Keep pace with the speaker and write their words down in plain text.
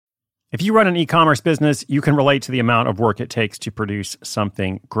If you run an e-commerce business, you can relate to the amount of work it takes to produce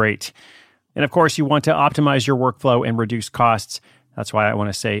something great. And of course, you want to optimize your workflow and reduce costs. That's why I want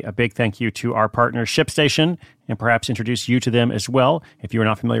to say a big thank you to our partner, ShipStation, and perhaps introduce you to them as well. If you are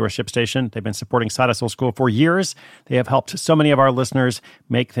not familiar with ShipStation, they've been supporting Side Hustle School for years. They have helped so many of our listeners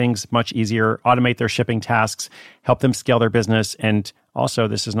make things much easier, automate their shipping tasks, help them scale their business, and also,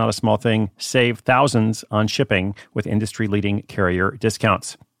 this is not a small thing, save thousands on shipping with industry-leading carrier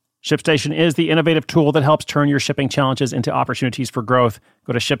discounts. ShipStation is the innovative tool that helps turn your shipping challenges into opportunities for growth.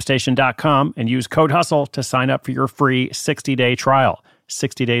 Go to ShipStation.com and use code HUSTLE to sign up for your free 60-day trial.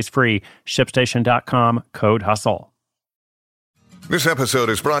 60 days free. ShipStation.com, code HUSTLE. This episode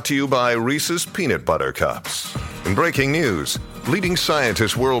is brought to you by Reese's Peanut Butter Cups. In breaking news, leading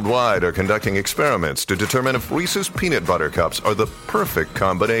scientists worldwide are conducting experiments to determine if Reese's Peanut Butter Cups are the perfect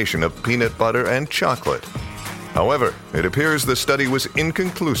combination of peanut butter and chocolate. However, it appears the study was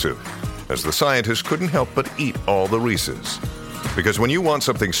inconclusive, as the scientists couldn't help but eat all the Reese's. Because when you want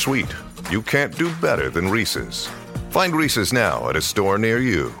something sweet, you can't do better than Reese's. Find Reese's now at a store near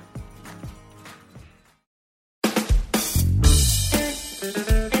you.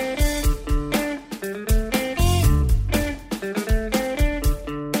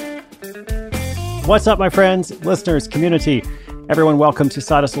 What's up, my friends, listeners, community? Everyone, welcome to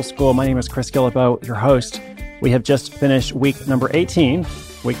Side Hustle School. My name is Chris Guillebeau, your host. We have just finished week number 18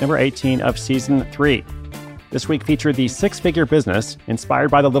 of season 3. This week featured the six-figure business inspired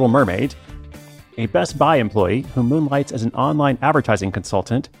by The Little Mermaid, a Best Buy employee who moonlights as an online advertising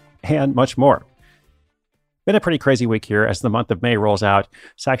consultant, and much more. Been a pretty crazy week here as the month of May rolls out.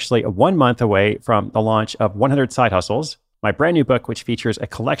 It's actually 1 month away from the launch of 100 Side Hustles, my brand new book, which features a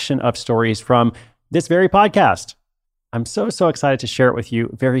collection of stories from this very podcast. I'm so excited to share it with you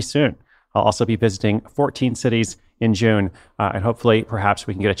very soon. I'll also be visiting 14 cities in June, and hopefully, perhaps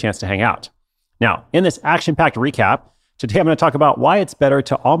we can get a chance to hang out. Now, in this action-packed recap, today I'm going to talk about why it's better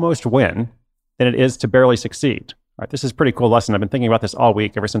to almost win than it is to barely succeed. All right, this is a pretty cool lesson. I've been thinking about this all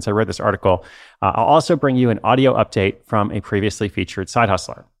week, ever since I read this article. I'll also bring you an audio update from a previously featured side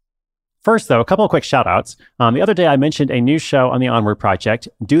hustler. First, though, a couple of quick shout-outs. The other day, I mentioned a new show on the Onward Project,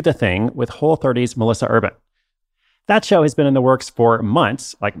 Do the Thing, with Whole30's Melissa Urban. That show has been in the works for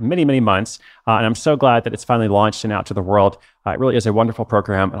months, like many months, and I'm so glad that it's finally launched and out to the world. It really is a wonderful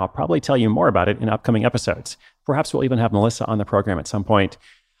program, and I'll probably tell you more about it in upcoming episodes. Perhaps we'll even have Melissa on the program at some point.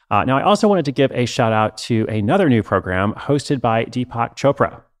 Now, I also wanted to give a shout out to another new program hosted by Deepak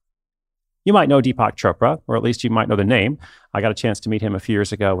Chopra. You might know Deepak Chopra, or at least you might know the name. I got a chance to meet him a few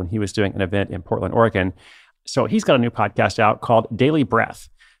years ago when he was doing an event in Portland, Oregon. So he's got a new podcast out called Daily Breath.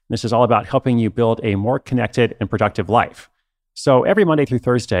 This is all about helping you build a more connected and productive life. So every Monday through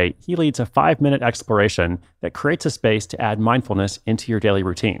Thursday, he leads a 5-minute exploration that creates a space to add mindfulness into your daily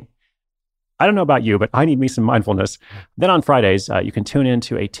routine. I don't know about you, but I need me some mindfulness. Then on Fridays, you can tune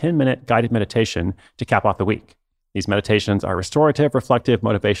into a 10-minute guided meditation to cap off the week. These meditations are restorative, reflective,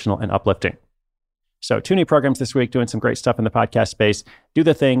 motivational, and uplifting. So 2 new programs this week doing some great stuff in the podcast space. Do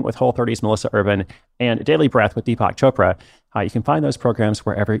the Thing with Whole30's Melissa Urban and Daily Breath with Deepak Chopra. You can find those programs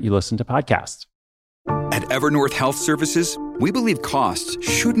wherever you listen to podcasts. At Evernorth Health Services, we believe costs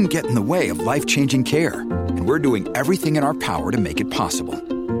shouldn't get in the way of life-changing care, and we're doing everything in our power to make it possible.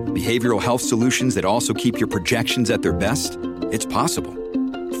 Behavioral health solutions that also keep your projections at their best? It's possible.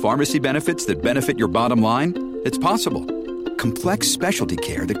 Pharmacy benefits that benefit your bottom line? It's possible. Complex specialty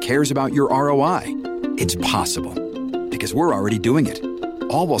care that cares about your ROI? It's possible. Because we're already doing it.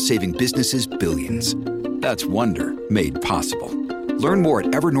 All while saving businesses billions. That's Wonder made possible. Learn more at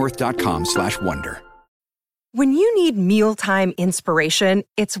evernorth.com/wonder. When you need mealtime inspiration,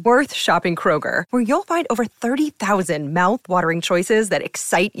 it's worth shopping Kroger, where you'll find over 30,000 mouth-watering choices that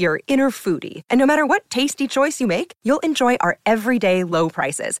excite your inner foodie. And no matter what tasty choice you make, you'll enjoy our everyday low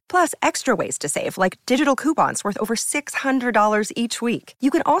prices, plus extra ways to save, like digital coupons worth over $600 each week. You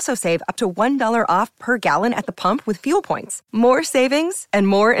can also save up to $1 off per gallon at the pump with fuel points. More savings and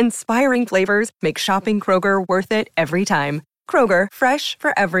more inspiring flavors make shopping Kroger worth it every time. Kroger, fresh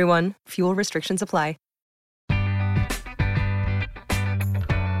for everyone. Fuel restrictions apply.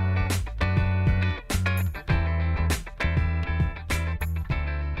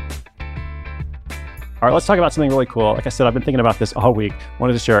 All right, let's talk about something really cool. Like I said, I've been thinking about this all week.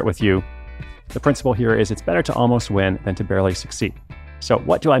 Wanted to share it with you. The principle here is it's better to almost win than to barely succeed. So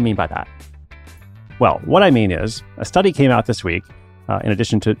what do I mean by that? Well, what I mean is a study came out this week. In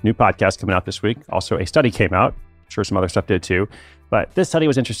addition to new podcasts coming out this week, also a study came out. I'm sure some other stuff did too. But this study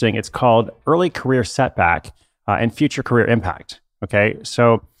was interesting. It's called Early Career Setback and Future Career Impact. Okay,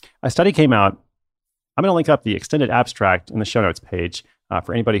 so a study came out. I'm going to link up the extended abstract in the show notes page.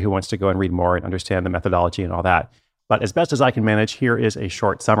 for anybody who wants to go and read more and understand the methodology and all that. But as best as I can manage, here is a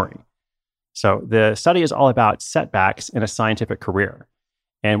short summary. So the study is all about setbacks in a scientific career.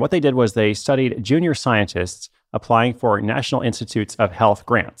 And what they did was they studied junior scientists applying for National Institutes of Health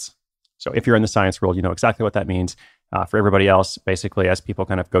grants. So if you're in the science world, you know exactly what that means. For everybody else, basically, as people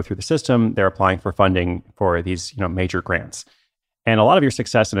kind of go through the system, they're applying for funding for these major grants. And a lot of your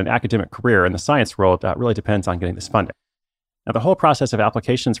success in an academic career in the science world really depends on getting this funding. Now, the whole process of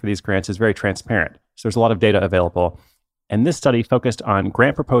applications for these grants is very transparent. So there's a lot of data available. And this study focused on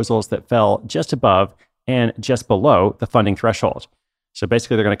grant proposals that fell just above and just below the funding threshold. So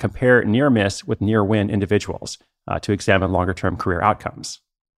basically, they're going to compare near miss with near win individuals to examine longer term career outcomes.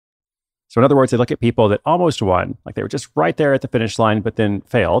 So in other words, they look at people that almost won, like they were just right there at the finish line, but then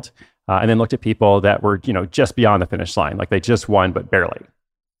failed, and then looked at people that were, just beyond the finish line, like they just won, but barely.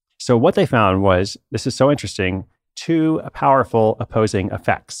 So what they found was, this is so interesting, 2 powerful opposing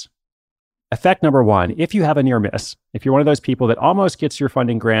effects. Effect number 1, if you have a near miss, if you're one of those people that almost gets your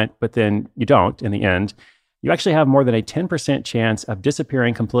funding grant, but then you don't in the end, you actually have more than a 10% chance of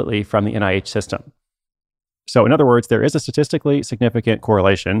disappearing completely from the NIH system. So in other words, there is a statistically significant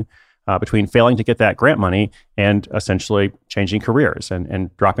correlation between failing to get that grant money and essentially changing careers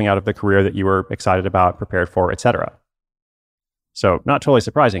and dropping out of the career that you were excited about, prepared for, etc. So not totally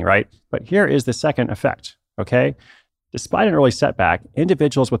surprising, right? But here is the second effect, okay? Despite an early setback,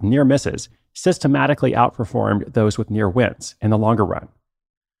 individuals with near misses systematically outperformed those with near wins in the longer run.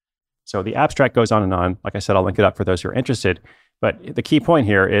 So the abstract goes on and on. Like I said, I'll link it up for those who are interested. But the key point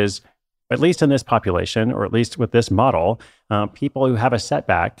here is, at least in this population, or at least with this model, people who have a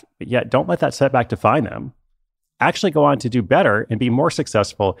setback, but yet don't let that setback define them, actually go on to do better and be more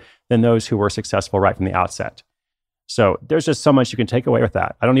successful than those who were successful right from the outset. So there's just so much you can take away with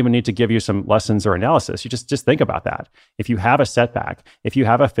that. I don't even need to give you some lessons or analysis. You just think about that. If you have a setback, if you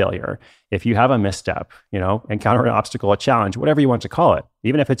have a failure, if you have a misstep, encounter an obstacle, a challenge, whatever you want to call it,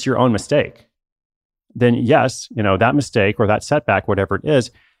 even if it's your own mistake, then yes, that mistake or that setback, whatever it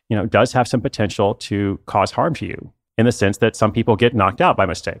is, does have some potential to cause harm to you, in the sense that some people get knocked out by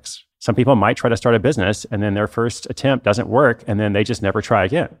mistakes. Some people might try to start a business and then their first attempt doesn't work and then they just never try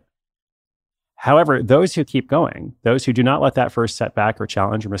again. However, those who keep going, those who do not let that first setback or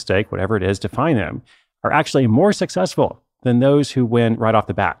challenge or mistake, whatever it is, define them, are actually more successful than those who win right off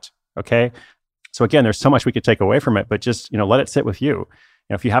the bat, okay? So again, there's so much we could take away from it, but just, let it sit with you.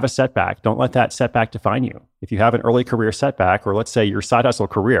 If you have a setback, don't let that setback define you. If you have an early career setback, or let's say your side hustle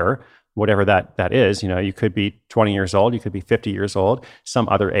career, whatever that is, you could be 20 years old, you could be 50 years old, some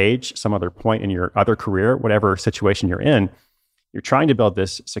other age, some other point in your other career, whatever situation you're in, you're trying to build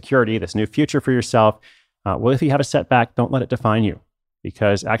this security, this new future for yourself. Well, if you have a setback, don't let it define you,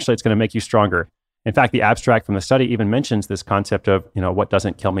 because actually it's going to make you stronger. In fact, the abstract from the study even mentions this concept of, what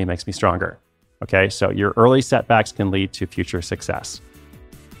doesn't kill me makes me stronger. Okay, so your early setbacks can lead to future success.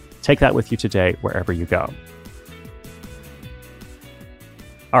 Take that with you today, wherever you go.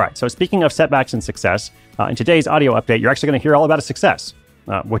 All right, so speaking of setbacks and success, in today's audio update, you're actually going to hear all about a success,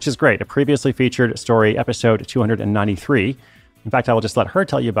 which is great. A previously featured story, episode 293. In fact, I will just let her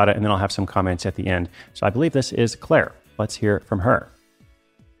tell you about it, and then I'll have some comments at the end. So I believe this is Claire. Let's hear from her.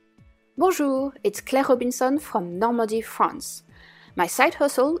 Bonjour, it's Claire Robinson from Normandy, France. My side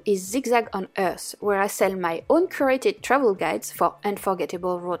hustle is Zigzag on Earth, where I sell my own curated travel guides for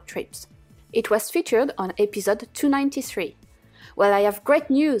unforgettable road trips. It was featured on episode 293. Well, I have great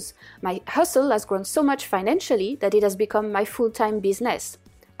news. My hustle has grown so much financially that it has become my full-time business.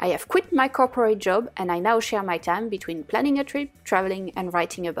 I have quit my corporate job and I now share my time between planning a trip, traveling, and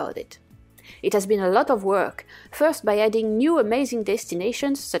writing about it. It has been a lot of work, first by adding new amazing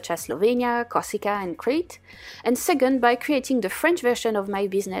destinations such as Slovenia, Corsica, and Crete, and second by creating the French version of my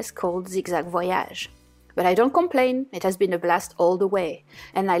business called Zigzag Voyage. But I don't complain, it has been a blast all the way,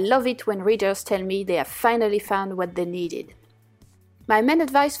 and I love it when readers tell me they have finally found what they needed. My main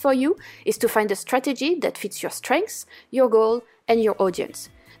advice for you is to find a strategy that fits your strengths, your goal, and your audience.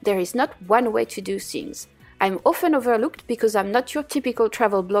 There is not one way to do things. I'm often overlooked because I'm not your typical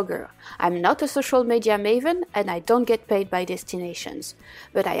travel blogger. I'm not a social media maven and I don't get paid by destinations.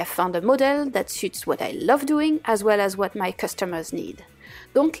 But I have found a model that suits what I love doing as well as what my customers need.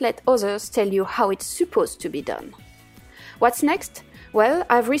 Don't let others tell you how it's supposed to be done. What's next? Well,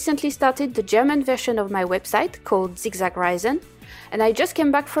 I've recently started the German version of my website called Zigzag Reisen, and I just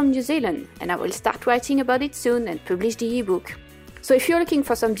came back from New Zealand and I will start writing about it soon and publish the ebook. So if you're looking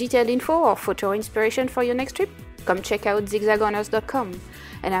for some detailed info or photo inspiration for your next trip, come check out zigzagoners.com.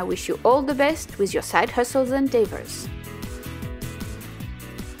 And I wish you all the best with your side hustles and endeavors.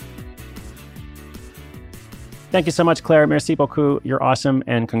 Thank you so much, Claire. Merci beaucoup. You're awesome.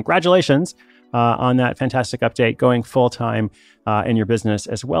 And congratulations on that fantastic update, going full-time in your business,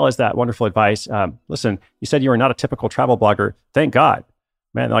 as well as that wonderful advice. Listen, you said you were not a typical travel blogger. Thank God.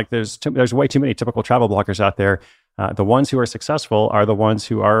 Man, like there's way too many typical travel bloggers out there. The ones who are successful are the ones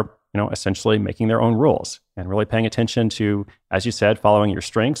who are, essentially making their own rules and really paying attention to, as you said, following your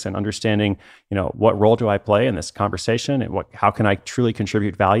strengths and understanding, what role do I play in this conversation and how can I truly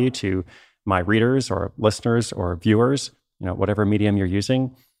contribute value to my readers or listeners or viewers, whatever medium you're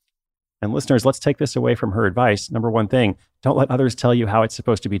using. And listeners, let's take this away from her advice. Number one thing, don't let others tell you how it's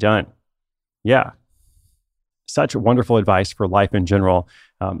supposed to be done. Yeah. Such wonderful advice for life in general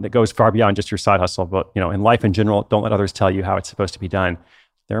that goes far beyond just your side hustle. But, in life in general, don't let others tell you how it's supposed to be done.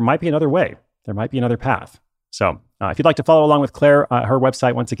 There might be another way. There might be another path. So if you'd like to follow along with Claire, her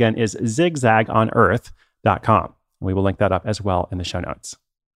website, once again, is zigzagonearth.com. We will link that up as well in the show notes.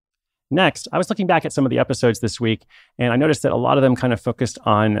 Next, I was looking back at some of the episodes this week, and I noticed that a lot of them kind of focused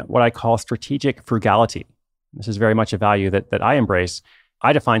on what I call strategic frugality. This is very much a value that I embrace.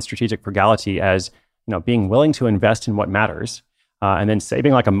 I define strategic frugality as being willing to invest in what matters, and then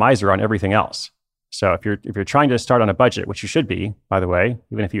saving like a miser on everything else. So if you're trying to start on a budget, which you should be, by the way,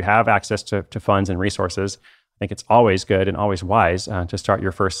 even if you have access to funds and resources, I think it's always good and always wise to start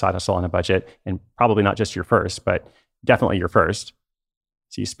your first side hustle on a budget, and probably not just your first, but definitely your first.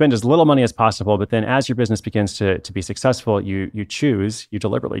 So you spend as little money as possible, but then as your business begins to be successful, you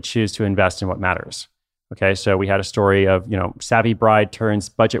deliberately choose to invest in what matters. Okay, so we had a story of, savvy bride turns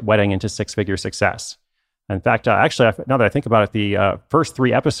budget wedding into six-figure success. In fact, actually, now that I think about it, the first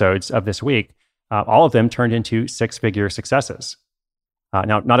 3 episodes of this week, all of them turned into six-figure successes.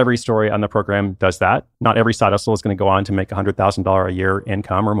 Now, not every story on the program does that. Not every side hustle is going to go on to make $100,000 a year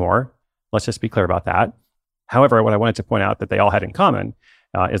income or more. Let's just be clear about that. However, what I wanted to point out that they all had in common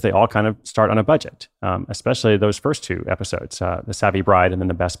is they all kind of start on a budget, especially those first 2 episodes, the Savvy Bride and then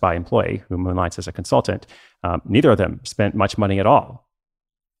the Best Buy employee who moonlights as a consultant. Neither of them spent much money at all.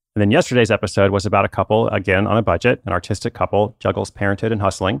 And then yesterday's episode was about a couple, again, on a budget, an artistic couple, juggles parenthood and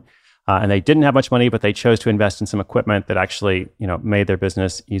hustling. And they didn't have much money, but they chose to invest in some equipment that actually, made their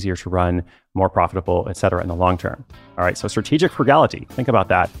business easier to run, more profitable, et cetera, in the long term. All right, so strategic frugality. Think about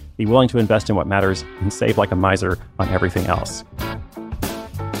that. Be willing to invest in what matters and save like a miser on everything else.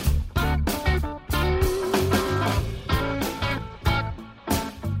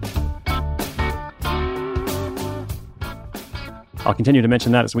 I'll continue to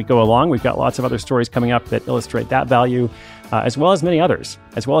mention that as we go along. We've got lots of other stories coming up that illustrate that value, as well as many others,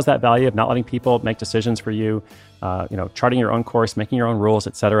 as well as that value of not letting people make decisions for you, charting your own course, making your own rules,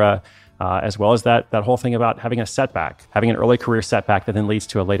 et cetera, as well as that whole thing about having a setback, having an early career setback that then leads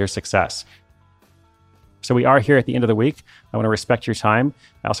to a later success. So we are here at the end of the week. I want to respect your time.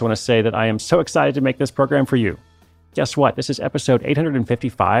 I also want to say that I am so excited to make this program for you. Guess what? This is episode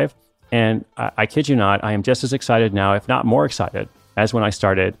 855. And I kid you not, I am just as excited now, if not more excited, as when I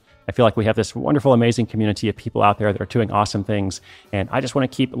started. I feel like we have this wonderful, amazing community of people out there that are doing awesome things. And I just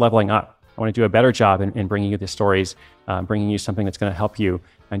want to keep leveling up. I want to do a better job in bringing you the stories, bringing you something that's going to help you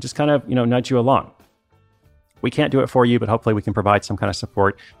and just kind of, nudge you along. We can't do it for you, but hopefully we can provide some kind of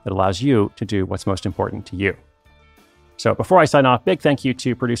support that allows you to do what's most important to you. So before I sign off, big thank you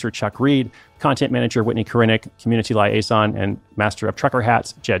to producer Chuck Reed, content manager Whitney Korinek, community liaison and master of trucker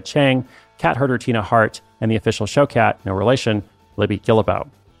hats Jed Chang, cat herder Tina Hart, and the official show cat, no relation, Libby Gillibo.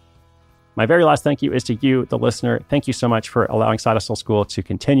 My very last thank you is to you, the listener. Thank you so much for allowing Side Hustle School to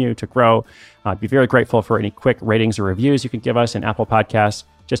continue to grow. I'd be very grateful for any quick ratings or reviews you can give us in Apple Podcasts.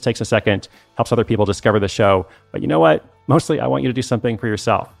 Just takes a second, helps other people discover the show. But you know what? Mostly I want you to do something for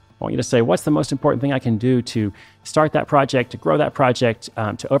yourself. I want you to say, what's the most important thing I can do to start that project, to grow that project,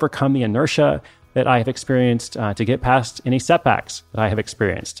 to overcome the inertia that I have experienced, to get past any setbacks that I have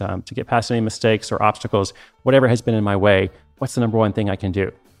experienced, to get past any mistakes or obstacles, whatever has been in my way. What's the number one thing I can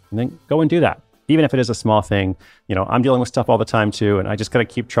do? And then go and do that. Even if it is a small thing, I'm dealing with stuff all the time too, and I just got to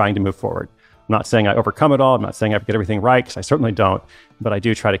keep trying to move forward. I'm not saying I overcome it all. I'm not saying I get everything right, because I certainly don't, but I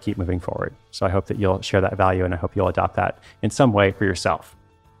do try to keep moving forward. So I hope that you'll share that value, and I hope you'll adopt that in some way for yourself.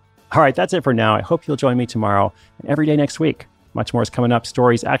 All right, that's it for now. I hope you'll join me tomorrow and every day next week. Much more is coming up.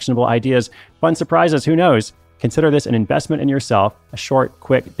 Stories, actionable ideas, fun surprises. Who knows? Consider this an investment in yourself, a short,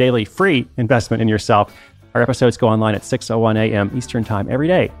 quick, daily, free investment in yourself. Our episodes go online at 6:01 a.m. Eastern Time every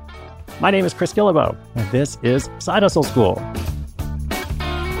day. My name is Chris Gillibo, and this is Side Hustle School.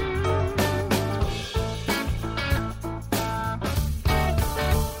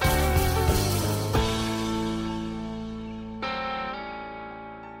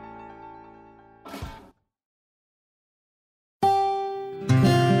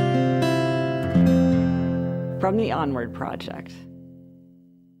 from the Onward Project.